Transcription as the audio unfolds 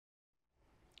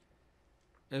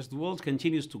as the world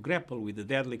continues to grapple with the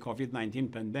deadly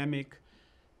COVID-19 pandemic,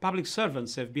 public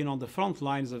servants have been on the front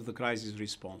lines of the crisis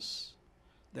response.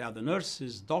 They are the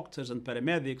nurses, doctors, and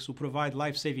paramedics who provide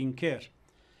life-saving care,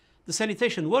 the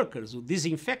sanitation workers who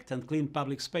disinfect and clean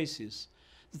public spaces,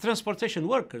 the transportation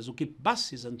workers who keep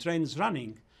buses and trains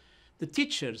running, the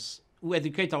teachers who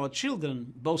educate our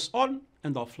children both on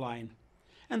and offline,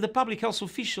 and the public health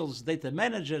officials, data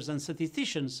managers, and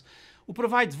statisticians who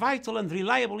provide vital and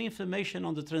reliable information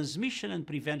on the transmission and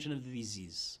prevention of the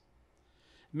disease.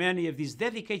 Many of these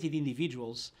dedicated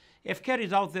individuals have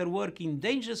carried out their work in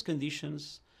dangerous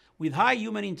conditions, with high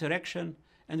human interaction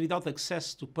and without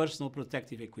access to personal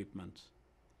protective equipment.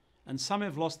 And some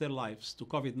have lost their lives to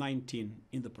COVID-19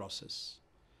 in the process.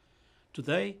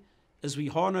 Today, as we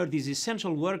honor these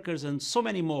essential workers and so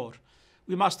many more,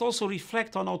 we must also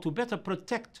reflect on how to better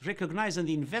protect, recognize, and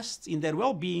invest in their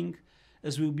well-being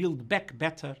as we build back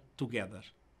better together.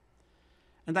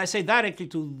 And I say directly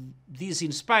to these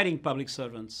inspiring public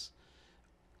servants,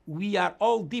 we are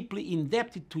all deeply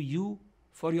indebted to you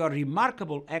for your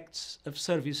remarkable acts of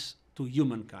service to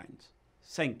humankind.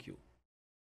 Thank you.